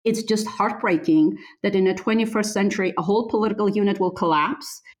It's just heartbreaking that in the 21st century, a whole political unit will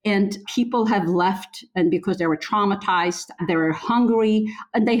collapse and people have left, and because they were traumatized, they were hungry,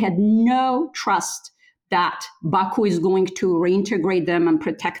 and they had no trust that Baku is going to reintegrate them and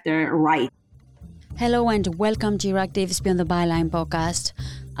protect their rights. Hello and welcome to Euractiv's Beyond the Byline podcast.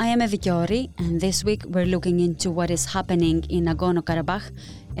 I am Evi Kiori, and this week we're looking into what is happening in Nagorno-Karabakh,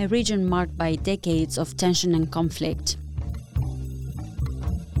 a region marked by decades of tension and conflict.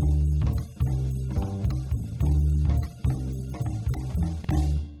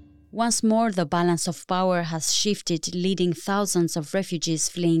 Once more, the balance of power has shifted, leading thousands of refugees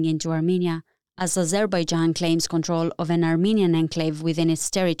fleeing into Armenia, as Azerbaijan claims control of an Armenian enclave within its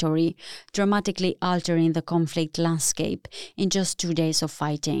territory, dramatically altering the conflict landscape in just 2 days of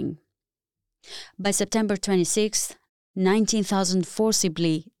fighting. By September 26th, 19,000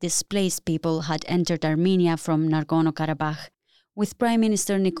 forcibly displaced people had entered Armenia from Nagorno-Karabakh, with Prime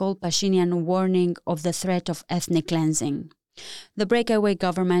Minister Nikol Pashinyan warning of the threat of ethnic cleansing. The breakaway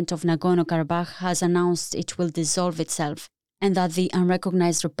government of Nagorno-Karabakh has announced it will dissolve itself and that the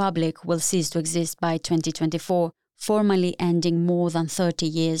unrecognized republic will cease to exist by 2024, formally ending more than 30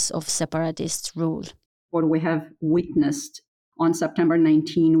 years of separatist rule. What we have witnessed on September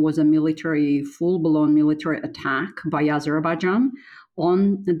 19 was a full-blown military attack by Azerbaijan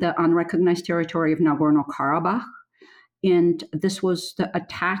on the unrecognized territory of Nagorno-Karabakh. And the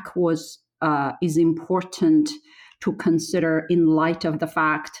attack is important to consider in light of the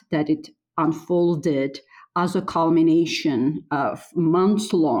fact that it unfolded as a culmination of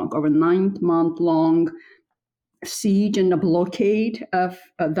over 9-month-long siege and a blockade of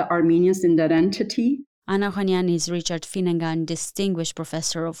the Armenians in that entity. Anna Ohanyan is Richard Finnegan Distinguished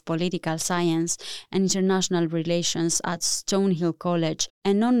Professor of Political Science and International Relations at Stonehill College,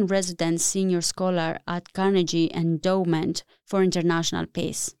 a non-resident senior scholar at Carnegie Endowment for International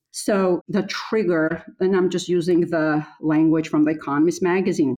Peace. So the trigger, and I'm just using the language from The Economist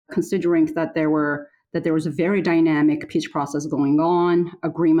magazine, considering that there was a very dynamic peace process going on,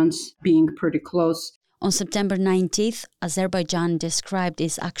 agreements being pretty close. On September 19th, Azerbaijan described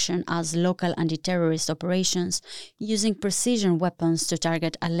its action as local anti-terrorist operations, using precision weapons to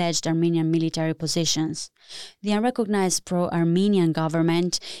target alleged Armenian military positions. The unrecognized pro-Armenian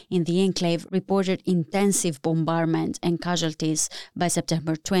government in the enclave reported intensive bombardment and casualties by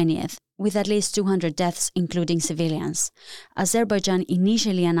September 20th, with at least 200 deaths, including civilians. Azerbaijan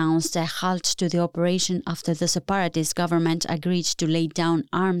initially announced a halt to the operation after the separatist government agreed to lay down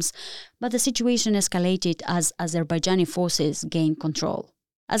arms, but the situation escalated as Azerbaijani forces gained control.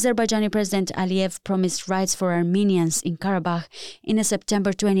 Azerbaijani President Aliyev promised rights for Armenians in Karabakh in a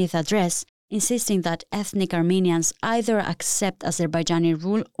September 20th address, insisting that ethnic Armenians either accept Azerbaijani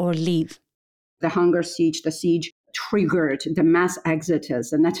rule or leave. The siege triggered the mass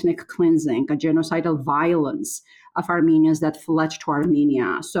exodus, an ethnic cleansing, a genocidal violence of Armenians that fled to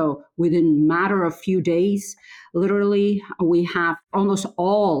Armenia. So within a matter of few days, literally, we have almost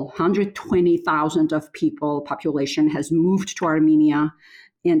all 120,000 of population has moved to Armenia.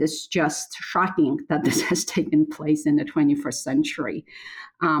 And it's just shocking that this has taken place in the 21st century.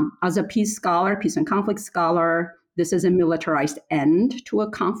 As a peace and conflict scholar, this is a militarized end to a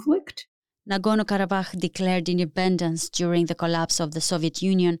conflict. Nagorno-Karabakh declared independence during the collapse of the Soviet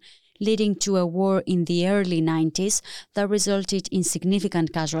Union, leading to a war in the early 90s that resulted in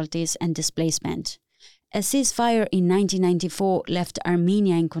significant casualties and displacement. A ceasefire in 1994 left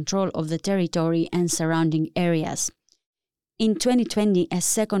Armenia in control of the territory and surrounding areas. In 2020, a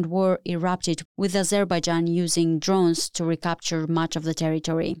second war erupted, with Azerbaijan using drones to recapture much of the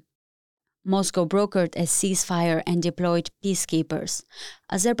territory. Moscow brokered a ceasefire and deployed peacekeepers.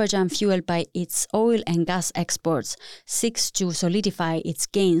 Azerbaijan, fueled by its oil and gas exports, seeks to solidify its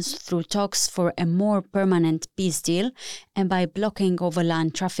gains through talks for a more permanent peace deal and by blocking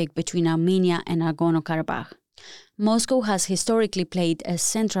overland traffic between Armenia and Nagorno-Karabakh. Moscow has historically played a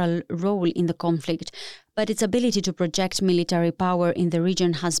central role in the conflict, but its ability to project military power in the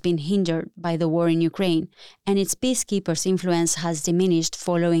region has been hindered by the war in Ukraine, and its peacekeepers' influence has diminished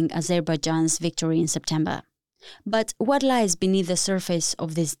following Azerbaijan's victory in September. But what lies beneath the surface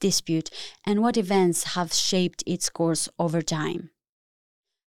of this dispute, and what events have shaped its course over time?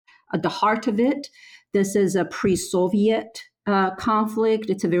 At the heart of it, this is a pre-Soviet conflict.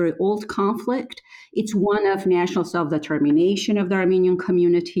 It's a very old conflict. It's one of national self-determination of the Armenian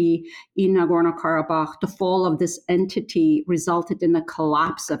community in Nagorno-Karabakh. The fall of this entity resulted in the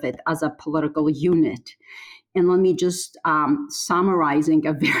collapse of it as a political unit. And let me just summarizing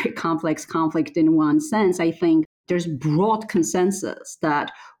a very complex conflict in one sense. I think there's broad consensus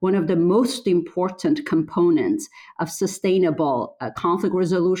that one of the most important components of sustainable conflict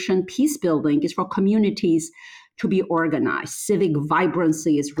resolution, peace building, is for communities to be organized. Civic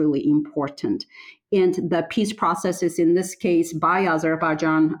vibrancy is really important. And the peace processes, in this case, by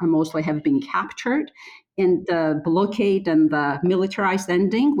Azerbaijan, mostly have been captured. And the blockade and the militarized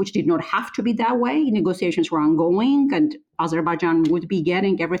ending, which did not have to be that way, negotiations were ongoing, and Azerbaijan would be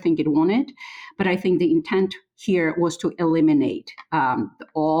getting everything it wanted. But I think the intent here was to eliminate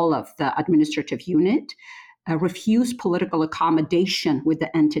all of the administrative unit, refuse political accommodation with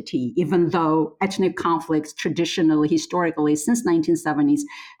the entity, even though ethnic conflicts traditionally, historically, since 1970s,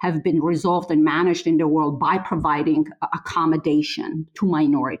 have been resolved and managed in the world by providing accommodation to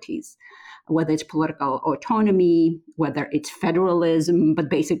minorities, whether it's political autonomy, whether it's federalism, but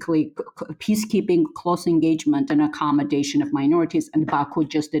basically peacekeeping, close engagement, and accommodation of minorities, and Baku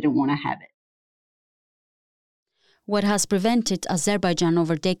just didn't want to have it. What has prevented Azerbaijan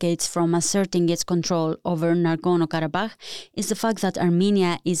over decades from asserting its control over Nagorno-Karabakh is the fact that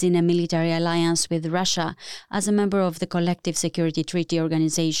Armenia is in a military alliance with Russia as a member of the Collective Security Treaty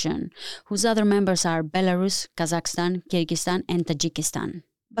Organization, whose other members are Belarus, Kazakhstan, Kyrgyzstan, and Tajikistan.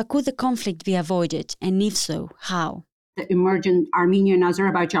 But could the conflict be avoided, and if so, how? The emergent Armenia and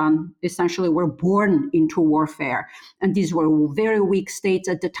Azerbaijan essentially were born into warfare. And these were very weak states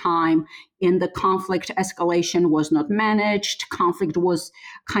at the time. And the conflict escalation was not managed. Conflict was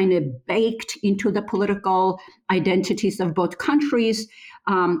kind of baked into the political identities of both countries.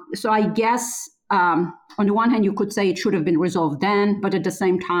 So I guess on the one hand, you could say it should have been resolved then, but at the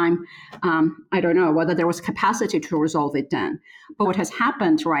same time, I don't know whether there was capacity to resolve it then. But what has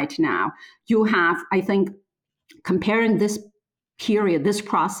happened right now, you have, I think, comparing this period, this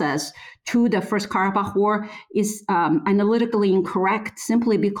process, to the First Karabakh War is analytically incorrect,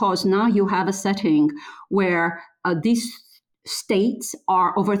 simply because now you have a setting where these states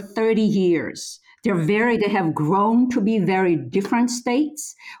are over 30 years. They have grown to be very different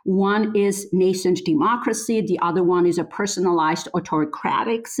states. One is nascent democracy. The other one is a personalized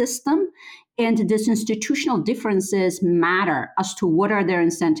autocratic system. And these institutional differences matter as to what are their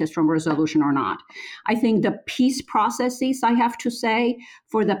incentives from resolution or not. I think the peace processes, I have to say,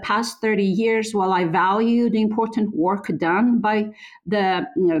 for the past 30 years, while I value the important work done by the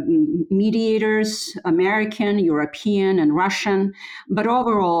mediators, American, European, and Russian, but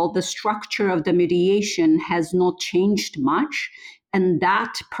overall, the structure of the mediation has not changed much. And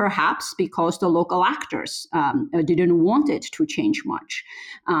that perhaps because the local actors didn't want it to change much.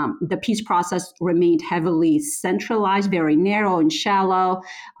 The peace process remained heavily centralized, very narrow and shallow.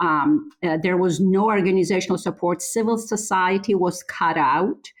 There was no organizational support. Civil society was cut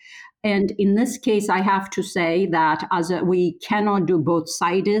out. And in this case, I have to say that we cannot do both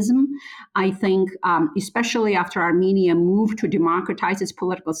sidism. I think, especially after Armenia moved to democratize its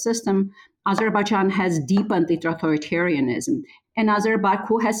political system, Azerbaijan has deepened its authoritarianism. And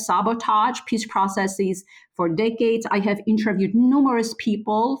Baku has sabotaged peace processes for decades. I have interviewed numerous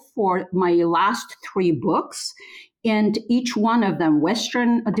people for my last 3 books. And each one of them,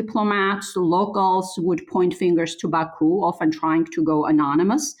 Western diplomats, locals, would point fingers to Baku, often trying to go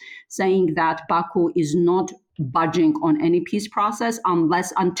anonymous, saying that Baku is not budging on any peace process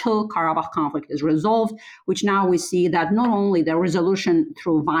until Karabakh conflict is resolved, which now we see that not only the resolution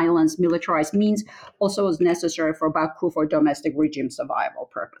through violence, militarized means, also is necessary for Baku for domestic regime survival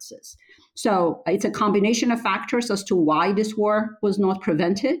purposes. So it's a combination of factors as to why this war was not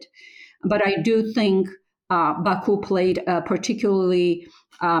prevented. But I do think Baku played particularly,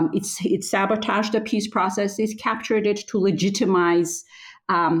 it sabotaged the peace processes, captured it to legitimize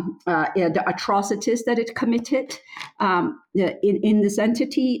the atrocities that it committed in this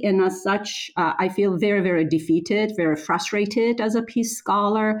entity. And as such, I feel very, very defeated, very frustrated as a peace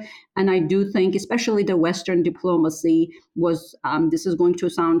scholar. And I do think, especially the Western diplomacy was, this is going to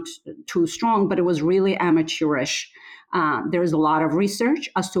sound too strong, but it was really amateurish. There is a lot of research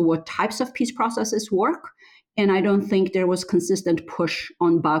as to what types of peace processes work. And I don't think there was consistent push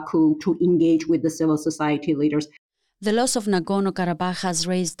on Baku to engage with the civil society leaders. The loss of Nagorno-Karabakh has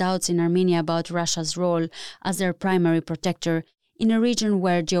raised doubts in Armenia about Russia's role as their primary protector in a region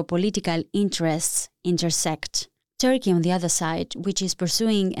where geopolitical interests intersect. Turkey, on the other side, which is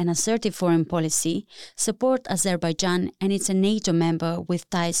pursuing an assertive foreign policy, supports Azerbaijan, and it's a NATO member with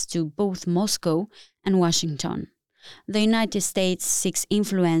ties to both Moscow and Washington. The United States seeks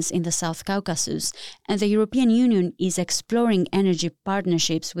influence in the South Caucasus, and the European Union is exploring energy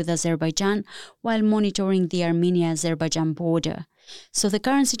partnerships with Azerbaijan while monitoring the Armenia-Azerbaijan border. So the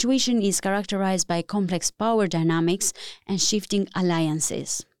current situation is characterized by complex power dynamics and shifting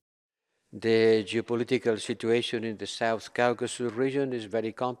alliances. The geopolitical situation in the South Caucasus region is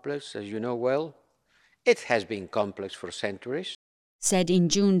very complex, as you know well. It has been complex for centuries. Said in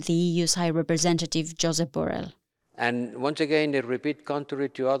June the EU's High Representative Josep Borrell. And once again, I repeat, contrary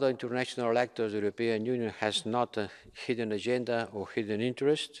to other international actors, the European Union has not a hidden agenda or hidden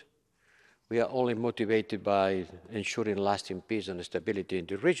interest. We are only motivated by ensuring lasting peace and stability in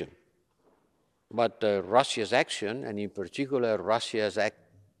the region. But Russia's action, and in particular Russia's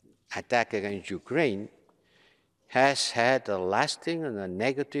attack against Ukraine, has had a lasting and a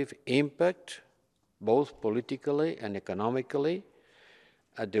negative impact, both politically and economically,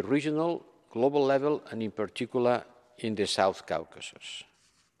 at the regional, global level, and in particular in the South Caucasus.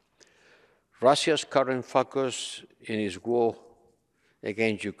 Russia's current focus in its war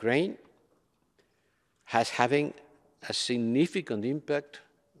against Ukraine has having a significant impact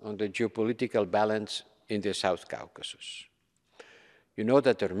on the geopolitical balance in the South Caucasus. You know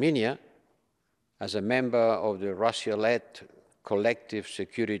that Armenia, as a member of the Russia-led Collective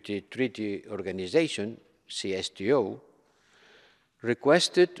Security Treaty Organization, CSTO,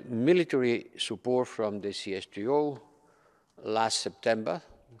 requested military support from the CSTO last September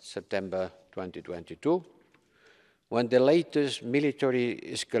 2022, when the latest military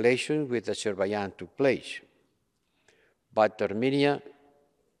escalation with Azerbaijan took place. But Armenia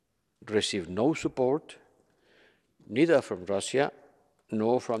received no support, neither from Russia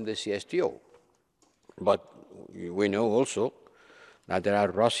nor from the CSTO. But we know also that there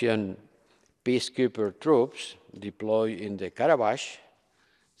are Russian peacekeeper troops deployed in the Karabakh,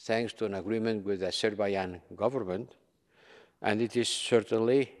 thanks to an agreement with the Azerbaijan government, and it is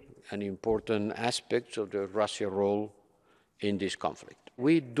certainly an important aspect of the Russian role in this conflict.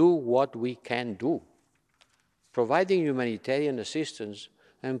 We do what we can do, providing humanitarian assistance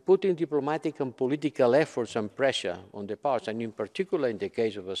and putting diplomatic and political efforts and pressure on the parts, and in particular in the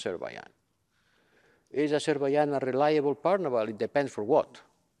case of Azerbaijan. Is Azerbaijan a reliable partner? Well, it depends for what.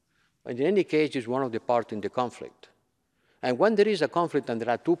 But in any case, it's one of the parts in the conflict. And when there is a conflict and there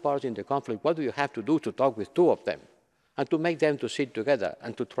are two parts in the conflict, what do you have to do to talk with two of them and to make them to sit together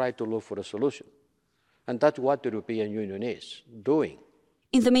and to try to look for a solution? And that's what the European Union is doing.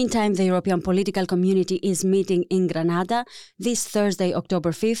 In the meantime, the European political community is meeting in Granada this Thursday,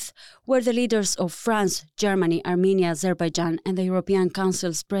 October 5th, where the leaders of France, Germany, Armenia, Azerbaijan, and the European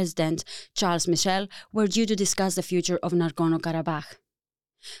Council's President, Charles Michel, were due to discuss the future of Nagorno-Karabakh.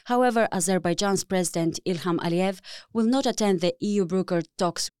 However, Azerbaijan's President Ilham Aliyev will not attend the EU-brokered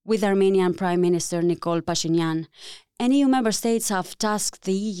talks with Armenian Prime Minister Nikol Pashinyan. And EU member states have tasked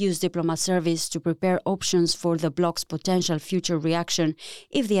the EU's diplomat service to prepare options for the bloc's potential future reaction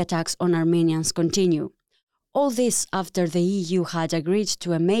if the attacks on Armenians continue. All this after the EU had agreed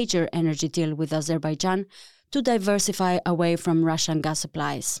to a major energy deal with Azerbaijan to diversify away from Russian gas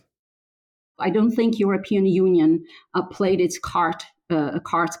supplies. I don't think European Union played its cards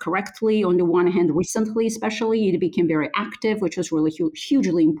correctly. On the one hand, recently especially, it became very active, which was really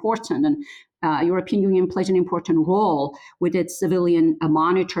hugely important. And European Union plays an important role with its civilian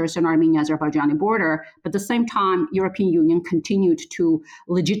monitors on Armenia-Azerbaijani border. But at the same time, European Union continued to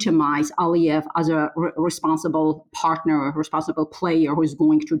legitimize Aliyev as a responsible partner, a responsible player who is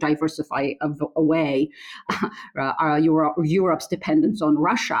going to diversify away Europe's dependence on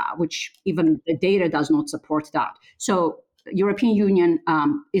Russia, which even the data does not support that. So European Union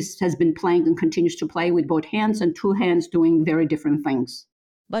has been playing and continues to play with both hands, and two hands doing very different things.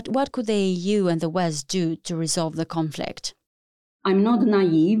 But what could the EU and the West do to resolve the conflict? I'm not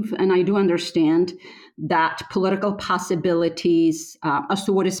naive, and I do understand that political possibilities as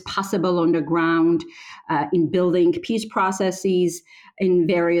to what is possible on the ground in building peace processes in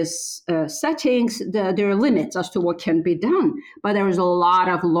various settings, there are limits as to what can be done. But there is a lot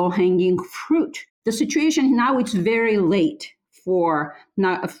of low-hanging fruit. The situation now, it's very late for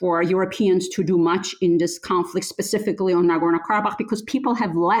Europeans to do much in this conflict, specifically on Nagorno-Karabakh, because people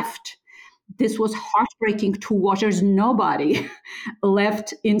have left. This was heartbreaking to watch. There's nobody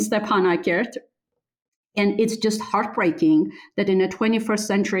left in Stepanakert. And it's just heartbreaking that in the 21st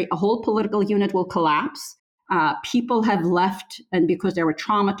century, a whole political unit will collapse. People have left, and because they were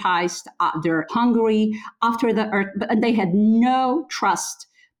traumatized, they're hungry after the earth, and they had no trust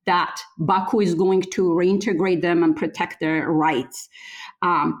that Baku is going to reintegrate them and protect their rights.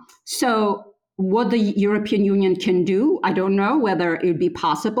 So what the European Union can do, I don't know whether it would be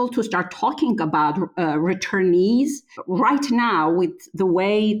possible to start talking about returnees. Right now, with the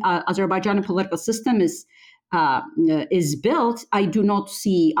way Azerbaijani political system is built, I do not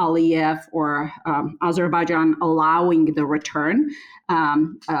see Aliyev or Azerbaijan allowing the return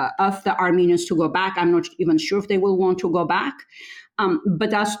of the Armenians to go back. I'm not even sure if they will want to go back.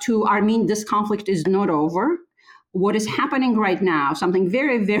 But as to Armenia, this conflict is not over. What is happening right now, something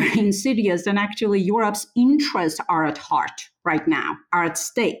very, very insidious, and actually Europe's interests are at heart right now, are at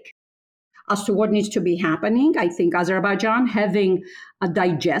stake. As to what needs to be happening, I think Azerbaijan, having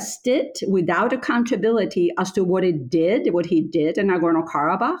digested without accountability as to what he did in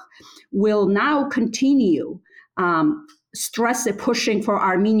Nagorno-Karabakh, will now continue pushing for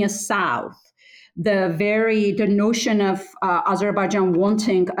Armenia's south. The notion of Azerbaijan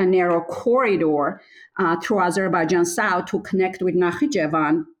wanting a narrow corridor through Azerbaijan south to connect with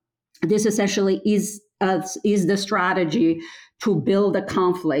Nakhichevan, this essentially is the strategy to build a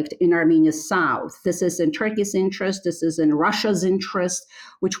conflict in Armenia's south. This is in Turkey's interest. This is in Russia's interest,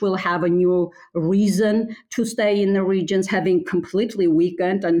 which will have a new reason to stay in the regions, having completely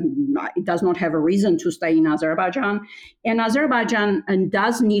weakened, and it does not have a reason to stay in Azerbaijan. And Azerbaijan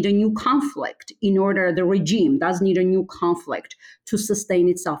does need a new conflict the regime does need a new conflict to sustain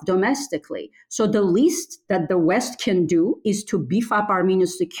itself domestically. So the least that the West can do is to beef up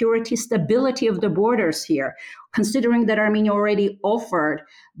Armenia's security, stability of the borders here, considering that Armenia already offered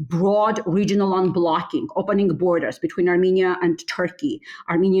broad regional unblocking, opening borders between Armenia and Turkey,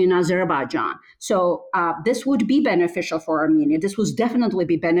 Armenia and Azerbaijan. So this would be beneficial for Armenia. This would definitely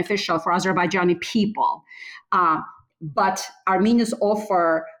be beneficial for Azerbaijani people. But Armenia's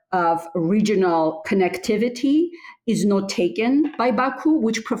offer of regional connectivity is not taken by Baku,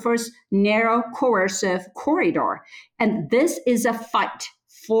 which prefers narrow, coercive corridor. And this is a fight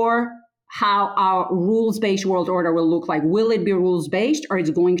for how our rules-based world order will look like. Will it be rules-based, or is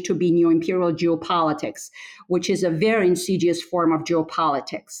it going to be neo-imperial geopolitics, which is a very insidious form of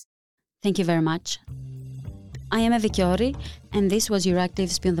geopolitics? Thank you very much. I am Eva Kiori, and this was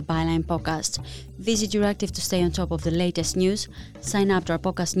Euractiv's Beyond the Byline podcast. Visit Euractiv to stay on top of the latest news, sign up to our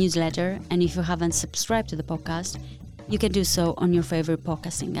podcast newsletter, and if you haven't subscribed to the podcast, you can do so on your favorite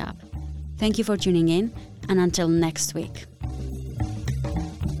podcasting app. Thank you for tuning in, and until next week.